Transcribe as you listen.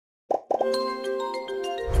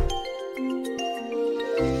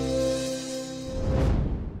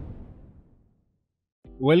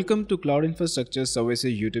Welcome to Cloud Infrastructure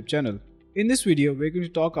Services YouTube channel. In this video, we're going to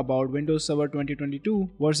talk about Windows Server 2022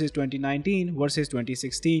 versus 2019 versus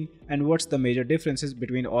 2016 and what's the major differences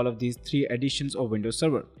between all of these three editions of Windows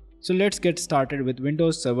Server. So let's get started with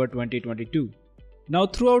Windows Server 2022. Now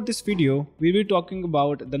throughout this video, we'll be talking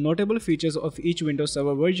about the notable features of each Windows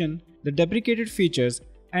Server version, the deprecated features,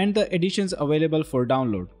 and the editions available for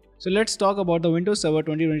download. So let's talk about the Windows Server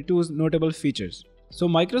 2022's notable features. So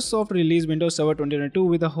Microsoft released Windows Server 2022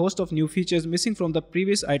 with a host of new features missing from the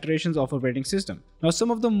previous iterations of operating system. Now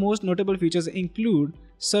some of the most notable features include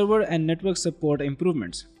server and network support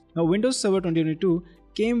improvements. Now Windows Server 2022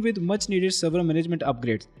 came with much needed server management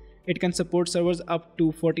upgrades. It can support servers up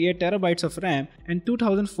to 48 TB of RAM and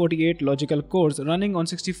 2048 logical cores running on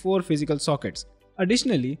 64 physical sockets.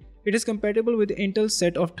 Additionally, it is compatible with Intel's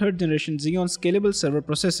set of 3rd generation Xeon scalable server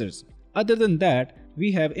processors. Other than that,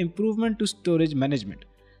 we have improvement to storage management.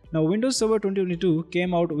 Now Windows Server 2022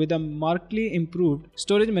 came out with a markedly improved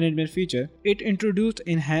storage management feature. It introduced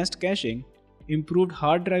enhanced caching, improved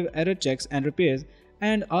hard drive error checks and repairs,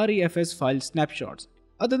 and REFS file snapshots.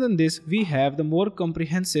 Other than this, we have the more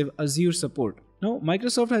comprehensive Azure support. Now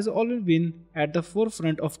Microsoft has always been at the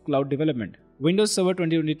forefront of cloud development. Windows Server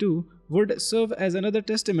 2022 would serve as another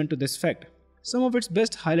testament to this fact. Some of its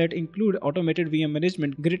best highlights include automated VM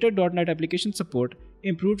management, greater .NET application support,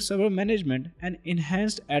 improved server management, and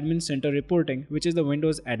enhanced admin center reporting, which is the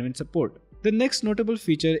Windows admin support. The next notable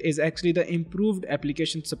feature is actually the improved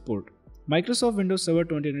application support. Microsoft Windows Server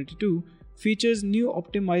 2022 features new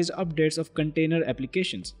optimized updates of container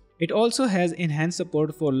applications. It also has enhanced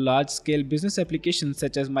support for large-scale business applications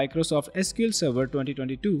such as Microsoft SQL Server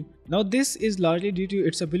 2022. Now this is largely due to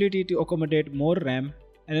its ability to accommodate more RAM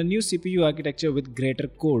and a new CPU architecture with greater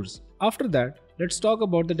cores. After that, let's talk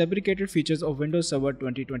about the deprecated features of Windows Server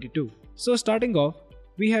 2022. So starting off,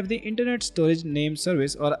 we have the Internet Storage Name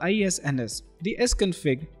Service or ISNS. The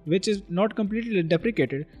sconfig, which is not completely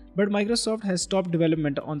deprecated, but Microsoft has stopped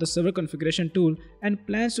development on the server configuration tool and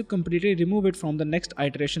plans to completely remove it from the next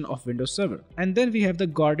iteration of Windows Server. And then we have the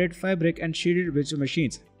guarded fabric and shielded virtual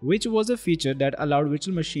machines, which was a feature that allowed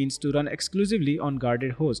virtual machines to run exclusively on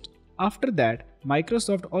guarded hosts. After that,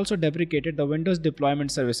 Microsoft also deprecated the Windows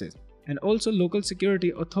Deployment Services and also Local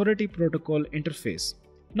Security Authority Protocol interface.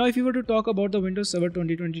 Now if you were to talk about the Windows Server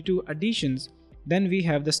 2022 editions, then we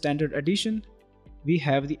have the Standard Edition, we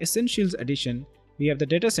have the Essentials Edition, we have the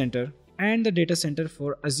Data Center, and the Data Center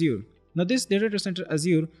for Azure. Now this Data Center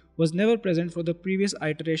Azure was never present for the previous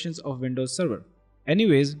iterations of Windows Server.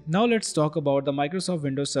 Anyways, now let's talk about the Microsoft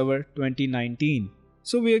Windows Server 2019.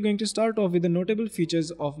 So we are going to start off with the notable features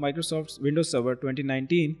of Microsoft's Windows Server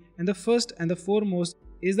 2019, and the first and the foremost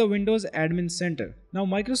is the Windows Admin Center. Now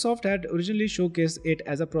Microsoft had originally showcased it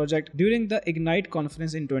as a project during the Ignite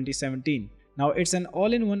conference in 2017. Now it's an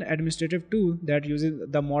all-in-one administrative tool that uses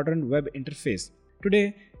the modern web interface.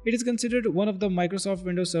 Today, it is considered one of the Microsoft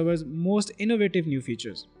Windows Server's most innovative new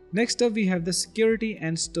features. Next up, we have the security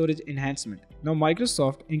and storage enhancement. Now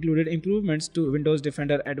Microsoft included improvements to Windows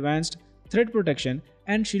Defender Advanced, threat protection,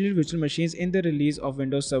 and shielded virtual machines in the release of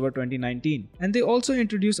Windows Server 2019. And they also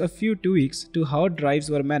introduced a few tweaks to how drives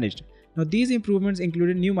were managed. Now these improvements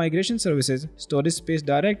included new migration services, Storage Space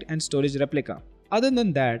Direct, and Storage Replica. Other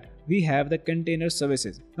than that, we have the container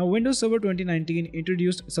services. Now Windows Server 2019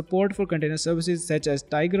 introduced support for container services such as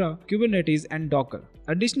Tigra, Kubernetes, and Docker.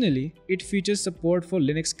 Additionally, it features support for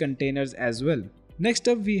Linux containers as well. Next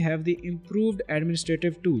up, we have the improved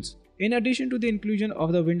administrative tools. In addition to the inclusion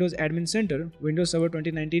of the Windows Admin Center, Windows Server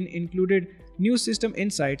 2019 included new system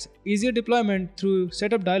insights, easier deployment through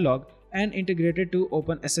setup dialog, and integrated to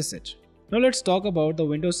OpenSSH. Now let's talk about the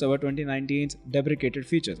Windows Server 2019's deprecated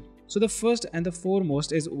features. So the first and the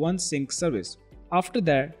foremost is OneSync service. After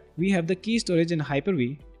that, we have the key storage in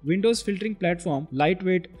Hyper-V, Windows filtering platform,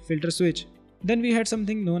 lightweight filter switch. Then we had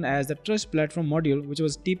something known as the Trust Platform Module, which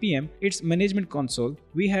was TPM, its management console.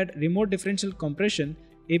 We had remote differential compression,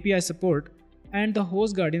 API support, and the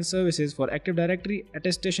Host Guardian services for Active Directory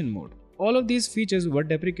attestation mode. All of these features were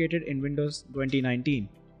deprecated in Windows 2019.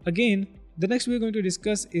 Again, the next we are going to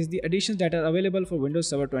discuss is the additions that are available for Windows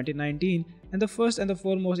Server 2019, and the first and the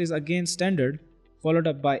foremost is again Standard, followed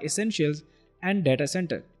up by Essentials and Data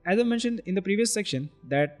Center. As I mentioned in the previous section,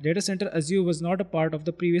 that Data Center Azure was not a part of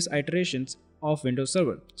the previous iterations of Windows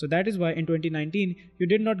Server. So that is why in 2019 you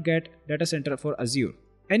did not get Data Center for Azure.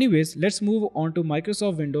 Anyways, let's move on to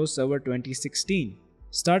Microsoft Windows Server 2016.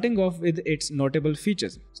 Starting off with its notable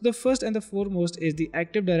features. So the first and the foremost is the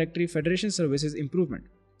Active Directory Federation Services improvement.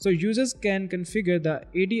 So users can configure the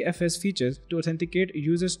ADFS features to authenticate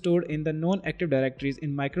users stored in the non-active directories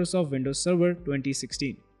in Microsoft Windows Server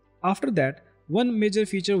 2016. After that, one major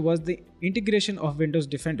feature was the integration of Windows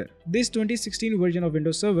Defender. This 2016 version of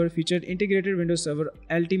Windows Server featured integrated Windows Server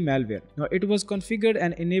LT malware. Now it was configured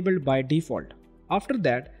and enabled by default. After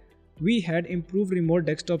that, we had improved remote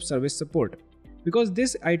desktop service support. Because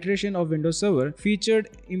this iteration of Windows Server featured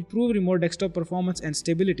improved remote desktop performance and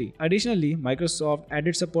stability. Additionally, Microsoft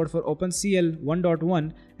added support for OpenCL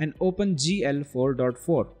 1.1 and OpenGL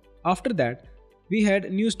 4.4. After that, we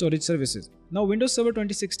had new storage services. Now Windows Server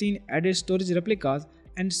 2016 added storage replicas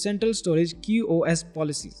and central storage QoS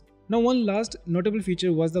policies. Now one last notable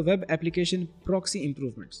feature was the web application proxy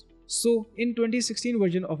improvements. So in 2016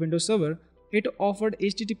 version of Windows Server, it offered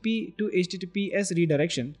HTTP to HTTPS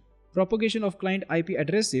redirection, propagation of client IP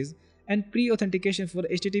addresses, and pre-authentication for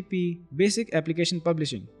HTTP basic application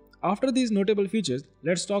publishing. After these notable features,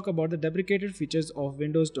 let's talk about the deprecated features of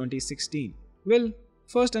Windows 2016. Well,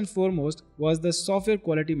 first and foremost was the software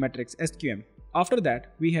quality metrics SQM. After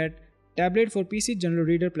that, we had tablet for PC general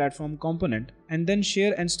reader platform component, and then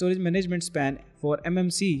share and storage management span for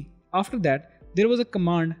MMC. After that, there was a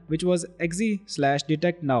command which was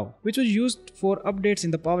exe/detect now, which was used for updates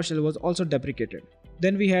in the PowerShell, was also deprecated.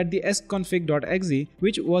 Then we had the sconfig.exe,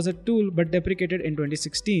 which was a tool but deprecated in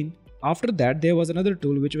 2016. After that, there was another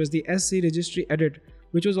tool which was the SC registry edit,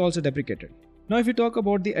 which was also deprecated. Now if we talk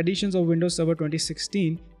about the additions of Windows Server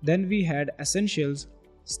 2016, then we had Essentials,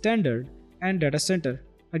 Standard and Data Center.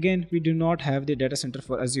 Again, we do not have the data center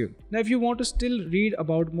for Azure. Now if you want to still read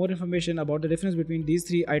about more information about the difference between these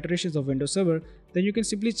three iterations of Windows Server, then you can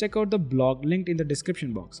simply check out the blog linked in the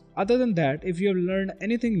description box. Other than that, if you have learned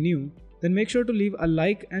anything new, then make sure to leave a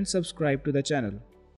like and subscribe to the channel.